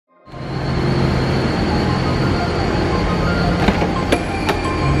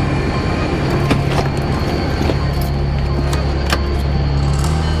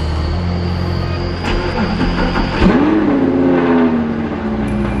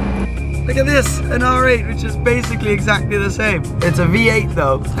Look at this, an R8, which is basically exactly the same. It's a V8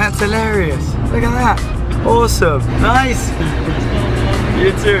 though. That's hilarious. Look at that. Awesome. Nice.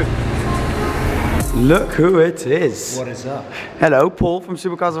 You too. Look who it is. What is up? Hello, Paul from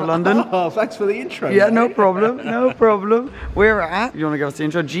Supercars of London. Oh, thanks for the intro. Yeah, mate. no problem, no problem. We're at, you want to give us the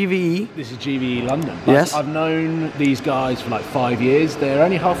intro, GVE? This is GVE London. Yes. I've known these guys for like 5 years. They're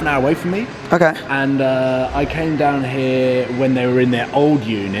only half an hour away from me. Okay. And I came down here when they were in their old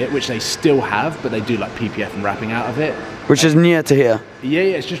unit, which they still have, but they do like PPF and wrapping out of it. Which is near to here? Yeah,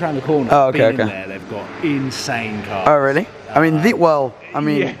 it's just around the corner. Oh, okay, Being in there, they've got insane cars. Oh, really? I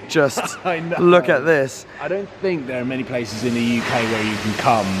mean, just look at this. I don't think there are many places in the UK where you can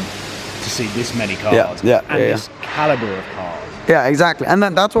come to see this many cars. Yeah, and this caliber of cars. Yeah, exactly. And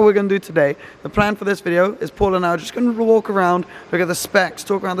that's what we're going to do today. The plan for this video is Paul and I are just going to walk around, look at the specs,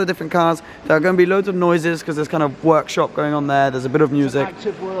 talk around the different cars. There are going to be loads of noises because there's kind of workshop going on there. There's a bit of music. It's an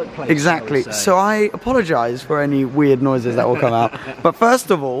active workplace. Exactly. So I apologize for any weird noises that will come out. But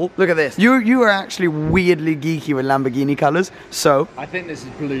first of all, look at this. You are actually weirdly geeky with Lamborghini colors. So I think this is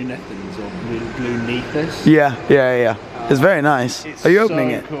blue Nethans or blue Nethas. Yeah. It's very nice. Are you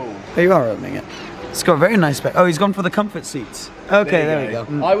opening it? Cool. Oh, you are opening it. It's got a very nice spec. Oh, he's gone for the comfort seats. Okay, there we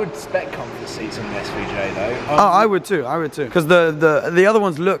go. I would spec comfort seats on the SVJ though. Oh, I would too. Because the other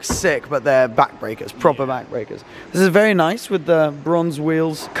ones look sick, but they're backbreakers, proper backbreakers. This is very nice with the bronze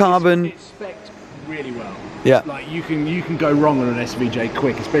wheels, carbon. It's spec'd really well. Yeah. Like you can go wrong on an SVJ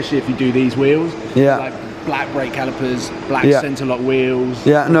quick, especially if you do these wheels. Yeah. Like black brake calipers, black centre lock wheels.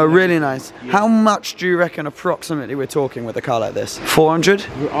 Yeah, no, really nice. Yeah. How much do you reckon approximately we're talking with a car like this? 400?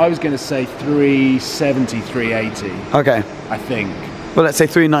 I was going to say 370, 380. Okay. I think. Well, let's say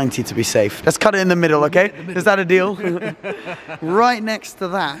 390 to be safe. Let's cut it in the middle, okay? Is that a deal? Right next to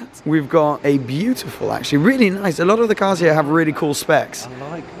that, we've got a beautiful, actually, really nice. A lot of the cars here have really cool specs. I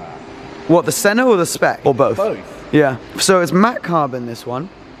like that. What, the Senna or the spec? Or both? Both. Yeah. So it's matte carbon, this one.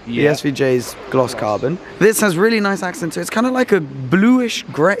 Yeah. The SVJ's gloss carbon. This has really nice accents, so it's kind of like a bluish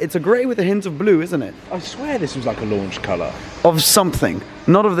grey. It's a grey with a hint of blue, isn't it? I swear this was like a launch colour. Of something.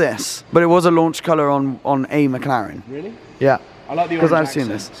 Not of this, but it was a launch colour on a McLaren. Really? Yeah. I like the orange Because I've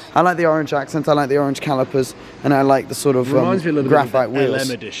accents. seen this. I like the orange accents, I like the orange calipers, and I like the sort of Reminds me a little graphite bit of wheels.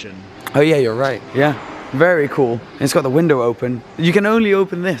 LM edition. Oh yeah, you're right. Yeah. Very cool. And it's got the window open. You can only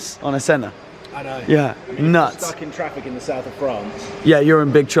open this on a Senna. I know. Yeah. I mean, nuts. If you're stuck in traffic in the south of France. Yeah, you're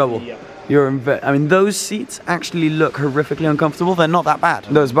in big trouble. Yep. You're in I mean, those seats actually look horrificaly uncomfortable. They're not that bad.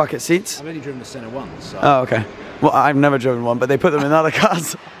 Those bucket seats. I've only driven the Senna once. So. Oh, okay. Well, I've never driven one, but they put them in other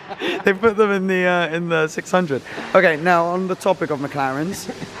cars. They put them in the 600. Okay, now on the topic of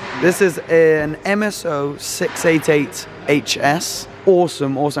McLarens, this is an MSO 688 HS.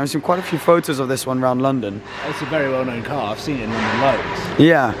 Awesome. I've seen quite a few photos of this one around London. It's a very well-known car. I've seen it in London loads.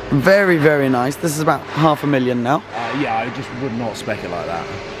 Yeah, very, very nice. This is about 500,000 now. Yeah, I just would not spec it like that.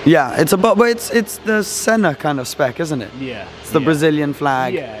 Yeah, but it's the Senna kind of spec, isn't it? Yeah. It's the Brazilian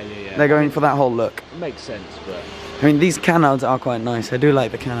flag. Yeah. They're going for that whole look. Makes sense, but... I mean, these canards are quite nice. I do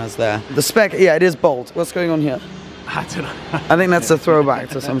like the canards there. The spec, yeah, it is bold. What's going on here? I don't know. I think that's a throwback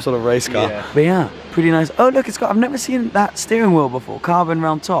to some sort of race car. Yeah. But yeah, pretty nice. Oh, look, I've never seen that steering wheel before. Carbon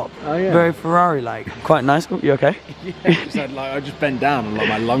round top. Oh, yeah. Very Ferrari-like. Quite nice. Oh, you okay? Yeah, I just bent down and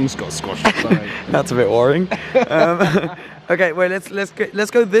my lungs got squashed. Sorry. That's a bit worrying. Okay, wait.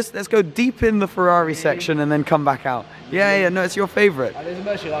 Let's go deep in the Ferrari section and then come back out. Yeah. No, it's your favorite. There's a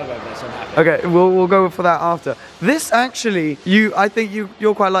Murcielago over there, so I'm happy. Okay, we'll go for that after. This actually, I think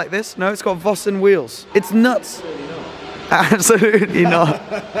you'll quite like this. No, it's got Vossen wheels. It's nuts. Absolutely not.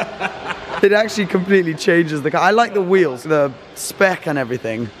 It actually completely changes the car. I like the wheels, the spec and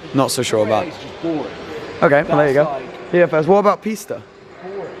everything. Not so sure about. It's just boring. Okay, well there you go. Like Here first. What about Pista?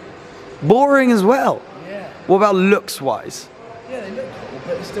 boring. Boring as well. Yeah. What about looks-wise? Yeah, they look cool,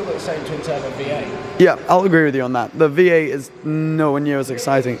 but it's still got the same twin-turbo V8. Yeah, I'll agree with you on that. The V8 is nowhere near as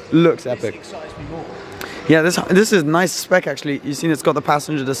exciting. Looks epic. This excites me more. Yeah, this is nice spec actually. You've seen it's got the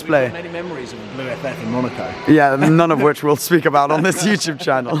passenger display. Many memories of the Blue FF in Monaco. Yeah, none of which we'll speak about on this YouTube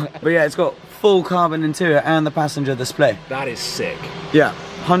channel. But yeah, it's got full carbon interior and the passenger display. That is sick. Yeah,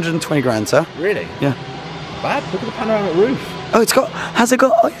 120 grand, sir. Really? Yeah. Bad? Look at the panoramic roof. Oh, has it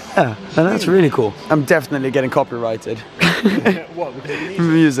got, oh yeah. Oh, that's really cool. I'm definitely getting copyrighted. What? Because of the music?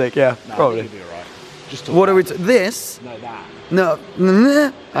 Music, yeah, No, probably. I think it'll be alright. Just What are we, this? No, that. No,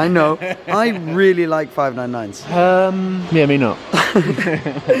 I know. I really like 599s. Yeah, me not.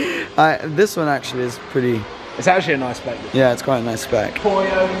 This one actually is pretty, It's actually a nice spec. yeah, it's quite a nice spec. Poyo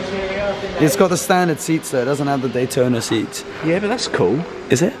interior, I think. It's got the standard seats though, it doesn't have the Daytona seats. Yeah, but that's cool.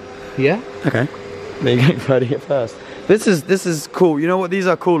 Is it? Yeah. Okay. There you go, Freddie, it first. This is cool. You know what these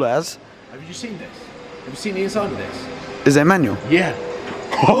are cool as? you seen this? Have you seen the inside of this? Is it manual? Yeah.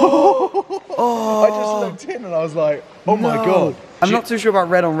 Oh, I just looked in and I was like, oh my god. I'm not too sure about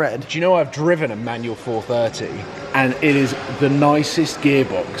red on red. Do you know I've driven a manual 430 and it is the nicest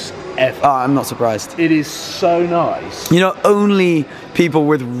gearbox ever. Oh, I'm not surprised. It is so nice. You know, only people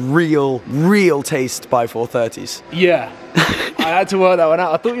with real taste buy 430s. Yeah. I had to work that one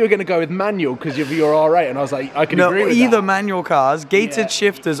out. I thought you were going to go with manual because of your R8 and I was like, I can agree with either that. manual cars, gated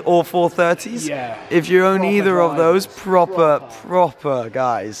shifters or 430s. Yeah. If you own Proper either of those, drivers. proper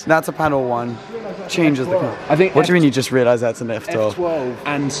guys. That's a panel one. Changes the car. I think What do you mean you just realised that's an F12? F12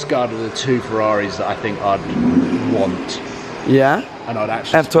 and Scud are the two Ferraris that I think I'd want. Yeah? And I'd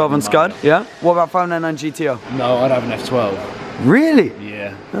actually F12 and Scud? Yeah? What about 599 GTO? No, I'd have an F12. Really?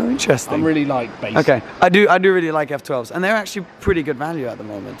 Yeah. Oh, interesting. I'm really like basic. Okay, I do really like F12s, and they're actually pretty good value at the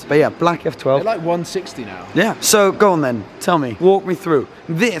moment. But yeah, black F12. They're like 160 now. Yeah. So go on then, tell me, walk me through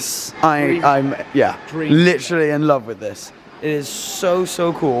this. I'm Dream. literally in love with this. It is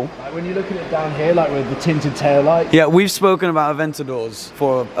so cool. Like when you're looking at it down here, like with the tinted tail light. Yeah, we've spoken about Aventadors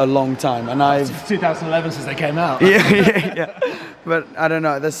for a long time, and Since 2011, since they came out. yeah. But I don't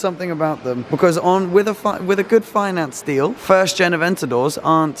know. There's something about them because with a good finance deal, first gen Aventadors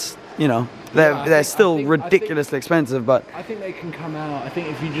aren't. You know, they're still ridiculously expensive, but I think they can come out. I think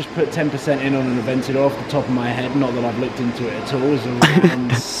if you just put 10% in on an Aventador, off the top of my head, not that I've looked into it at all, is around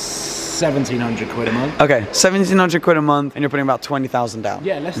 1,700 quid a month. Okay, 1,700 quid a month, and you're putting about 20,000 down.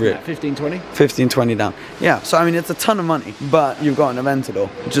 Yeah, less than that, 15, 20. 15, 20 down. Yeah, so I mean, it's a ton of money, but you've got an Aventador,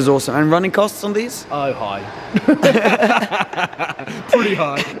 which is awesome. And running costs on these? Oh, high. Pretty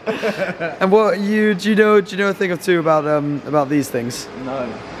high. And what do you know a thing or two about these things?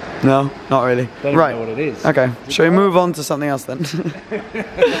 No. No, not really. Don't Right. know what it is. Okay. Shall we move on to something else then?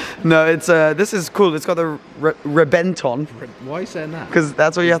 No, it's this is cool. It's got the Rebenton, Why are you saying that? because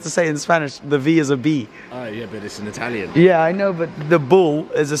that's what you have to say in Spanish. The V is a B. Oh, yeah, but it's in Italian. Yeah, I know, but the bull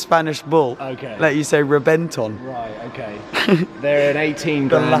is a Spanish bull. Okay. Like you say Rebenton. Right, okay. They're an 18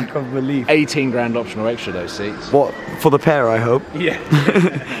 The grand. lack of belief. 18 grand optional extra, those seats. What, for the pair, I hope? Yeah.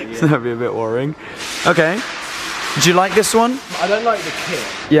 So that'd be a bit worrying. Okay. Do you like this one? I don't like the kit.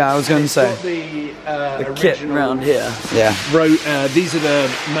 Yeah, I was going to It's say. got the Kit original round here. Yeah. These are the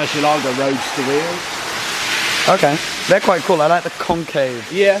Murcielago Roadster wheels. Okay. They're quite cool. I like the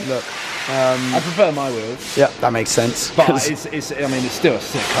concave Yeah. look. I prefer my wheels. Yeah, that makes sense. But 'Cause- it's still a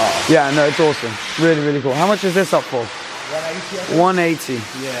sick car. yeah, no, it's awesome. Really cool. How much is this up for? 180. 180.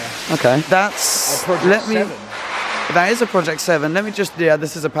 Yeah. Okay. That's. Project 7. That is a Project 7. Let me just. Yeah,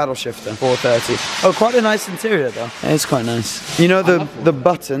 this is a paddle shifter. 430. Oh, quite a nice interior though. Yeah, it's quite nice. You know the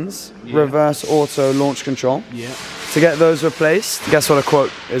buttons, reverse auto launch control. Yeah. To get those replaced, guess what a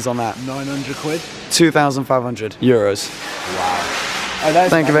quote is on that? 900 quid. 2,500 euros. Wow. Oh,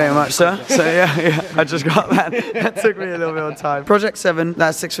 Thank you very much, sir. So yeah, I just got that. That took me a little bit of time. Project 7,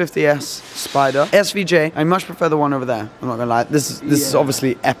 that's 650S Spider. SVJ, I much prefer the one over there. I'm not gonna lie. This is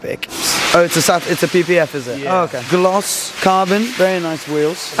obviously epic. Oh, it's a PPF, is it? Yeah. Oh, okay. Gloss, carbon, very nice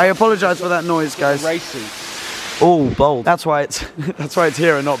wheels. I apologize for that noise, guys. Race seat. Oh, bold. That's why it's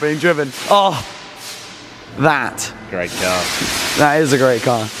here and not being driven. Oh, that. Great car. That is a great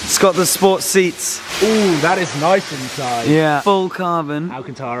car. It's got the sports seats. Ooh, that is nice inside. Yeah. Full carbon.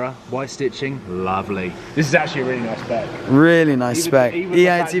 Alcantara, white stitching, lovely. This is actually a really nice spec. Really nice spec. even the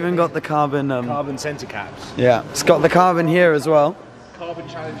Yeah, fact it's even that got the carbon. Carbon centre caps. Yeah, it's got the carbon here as well. Carbon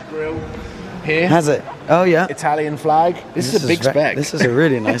challenge grille. Here. Has it? Oh yeah. Italian flag. This is a big spec. This is a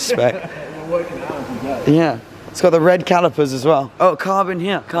really nice spec. We're working it out as we go. Yeah. It's got the red calipers as well. Oh, carbon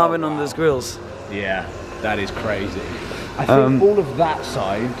here. Carbon on those grills. Yeah, that is crazy. I think all of that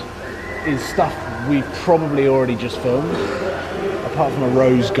side is stuff we've probably already just filmed. Apart from a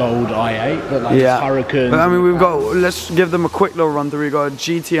rose gold i8, but like Yeah. Hurricane. But I mean, we've got, let's give them a quick little run through. We've got a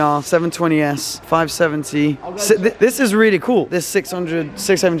GTR 720S, 570. This is really cool. This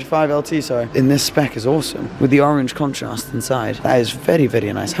 675 LT, sorry. In this spec is awesome. With the orange contrast inside. That is very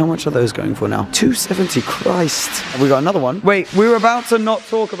nice. How much are those going for now? 270, Christ. We got another one. Wait, we were about to not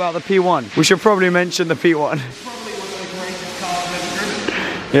talk about the P1. We should probably mention the P1.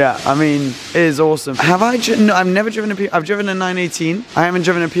 Yeah, I mean, it is awesome. Have I? No, I've never driven a P. I've driven a 918. I haven't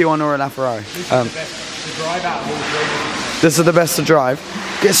driven a P1 or a LaFerrari. This is the best to drive.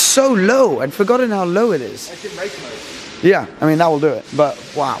 It's so low. I'd forgotten how low it is. It's in race mode. Yeah, I mean that will do it. But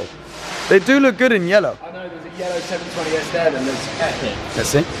wow, they do look good in yellow. I know there's a yellow 720S there, and there's epic. Let's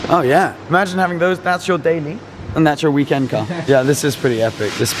see. Oh yeah, imagine having those. That's your daily, and that's your weekend car. Yeah, this is pretty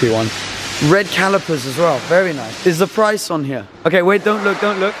epic. This P1. Red calipers as well. Very nice. Is the price on here? Okay, wait. Don't look.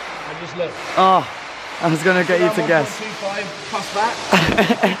 I just look. Oh, I was gonna get you to guess. 1.25 plus that.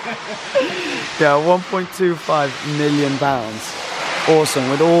 Yeah, 1.25 million pounds. Awesome,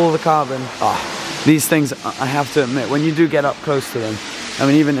 with all the carbon. These things, I have to admit, when you do get up close to them, I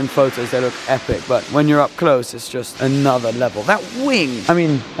mean, even in photos, they look epic, but when you're up close, it's just another level. That wing, I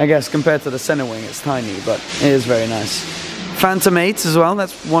mean, I guess compared to the center wing, it's tiny, but it is very nice. Phantom 8 as well,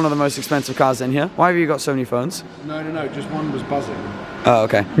 that's one of the most expensive cars in here. Why have you got so many phones? No, just one was buzzing. Oh,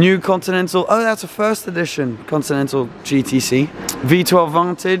 okay. New Continental, oh, that's a first edition Continental GTC. V12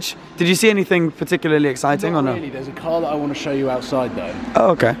 Vantage. Did you see anything particularly exciting or no? Not really, there's a car that I want to show you outside though.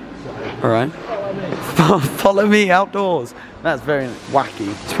 Oh, okay. All right. Follow me outdoors. That's very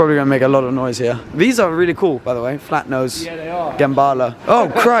wacky. It's probably going to make a lot of noise here. These are really cool, by the way. Flat nose. Yeah, they are. Gambala.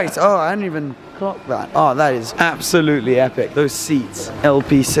 Oh, Christ. Oh, I hadn't even clocked that. Oh, that is absolutely epic. Those seats.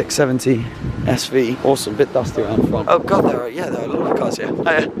 LP 670 SV. Awesome. Bit dusty around the front. Oh, God, there are a lot of cars here. Oh,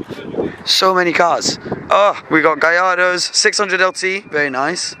 yeah. So many cars. Oh, we got Gallardo's 600 LT. Very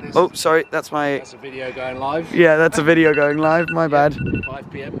nice. Oh, sorry. That's a video going live. Yeah, that's a video going live. My bad.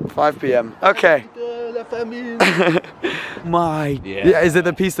 5 p.m. 5 p.m. Okay. Yeah, is it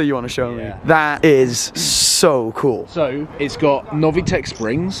the Pista you want to show me? That is so cool. So it's got Novitec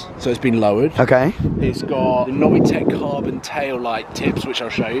springs, so it's been lowered. Okay. It's got the Novitec carbon tail light tips, which I'll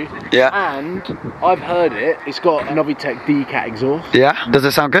show you. Yeah. And I've heard it's got Novitec D-Cat exhaust. Yeah. Does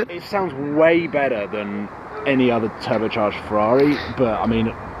it sound good? It sounds way better than any other turbocharged Ferrari, but I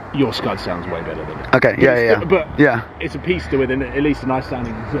mean, your Scud sounds way better than it. Okay, yeah. But it's a Pista with at least a nice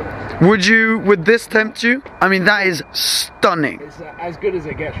sounding exhaust. Would this tempt you? I mean, that is stunning. It's as good as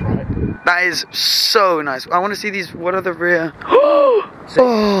it gets, right? That is so nice. I want to see these. What are the rear?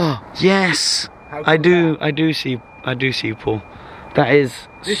 Oh, yes. I do see you, Paul. That is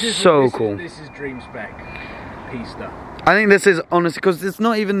so cool. This is dream spec Pista. I think this is honestly, because it's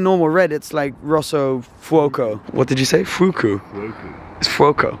not even normal red. It's like Rosso Fuoco. What did you say? Fuku. It's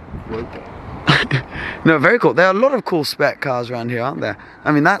Fuoco. No, very cool. There are a lot of cool spec cars around here, aren't there?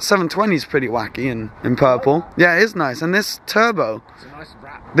 I mean, that 720 is pretty wacky in purple. Yeah, it is nice. And this turbo. It's a nice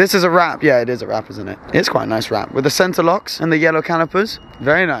wrap. This is a wrap. Yeah, it is a wrap, isn't it? It's quite a nice wrap. With the center locks and the yellow calipers.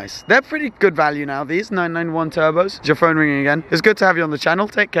 Very nice. They're pretty good value now, these 991 turbos. Is your phone ringing again? It's good to have you on the channel.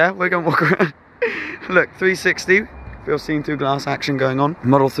 Take care. We're going to walk around. Look, 360. Feel seen through glass action going on.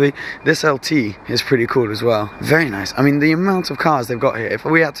 Model 3. This LT is pretty cool as well. Very nice. I mean, the amount of cars they've got here. If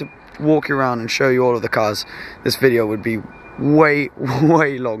we had to walk you around and show you all of the cars, this video would be way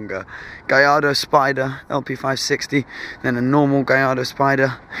longer. Gallardo Spider LP560, then a normal Gallardo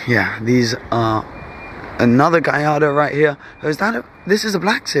Spider. Yeah, these are another Gallardo right here. Oh, this is a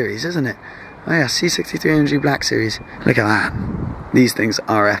Black Series, isn't it? Oh yeah, C63 AMG Black Series. Look at that. These things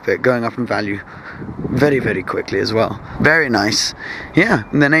are epic, going up in value very quickly as well. Very nice. Yeah,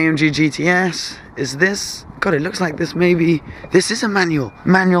 and then AMG GTS is this. God, it looks like this is a manual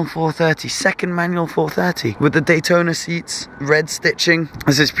 430, second manual 430 with the Daytona seats, red stitching.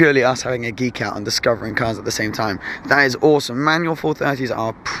 This is purely us having a geek out and discovering cars at the same time. That is awesome. Manual 430s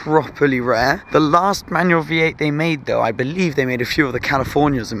are properly rare. The last manual V8 they made, though, I believe they made a few of the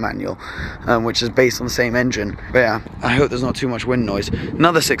Californias in manual, which is based on the same engine. But yeah, I hope there's not too much wind noise.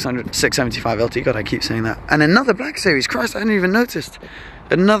 Another 675 LT, God, I keep saying that. And another Black Series, Christ, I hadn't even noticed.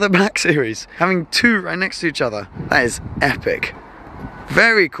 Another Black Series, having two right next to each other. That is epic.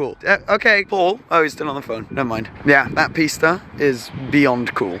 Very cool. Okay, Paul. Oh, he's still on the phone. Never mind. Yeah, that Pista is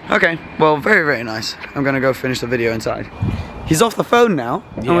beyond cool. Okay, well, very nice. I'm gonna go finish the video inside. He's off the phone now,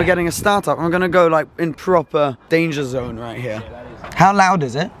 and we're getting a startup. I'm gonna go like in proper danger zone right here. How loud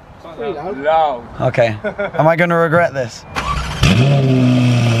is it? Pretty loud. Okay. Am I gonna regret this?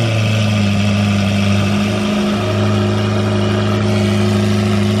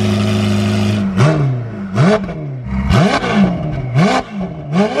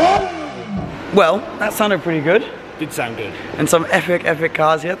 Well, that sounded pretty good. Did sound good. And some epic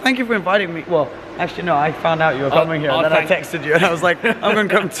cars here. Thank you for inviting me. Well, actually no, I found out you were coming here and then I texted you and I was like, I'm gonna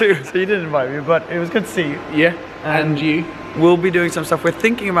come too. So you didn't invite me, but it was good to see you. Yeah, and you. We'll be doing some stuff. We're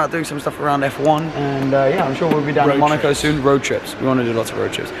thinking about doing some stuff around F1 and yeah, I'm sure we'll be down in Monaco soon. Road trips. We want to do lots of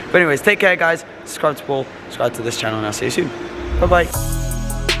road trips. But anyways, take care guys. Subscribe to Paul, subscribe to this channel and I'll see you soon. Bye bye.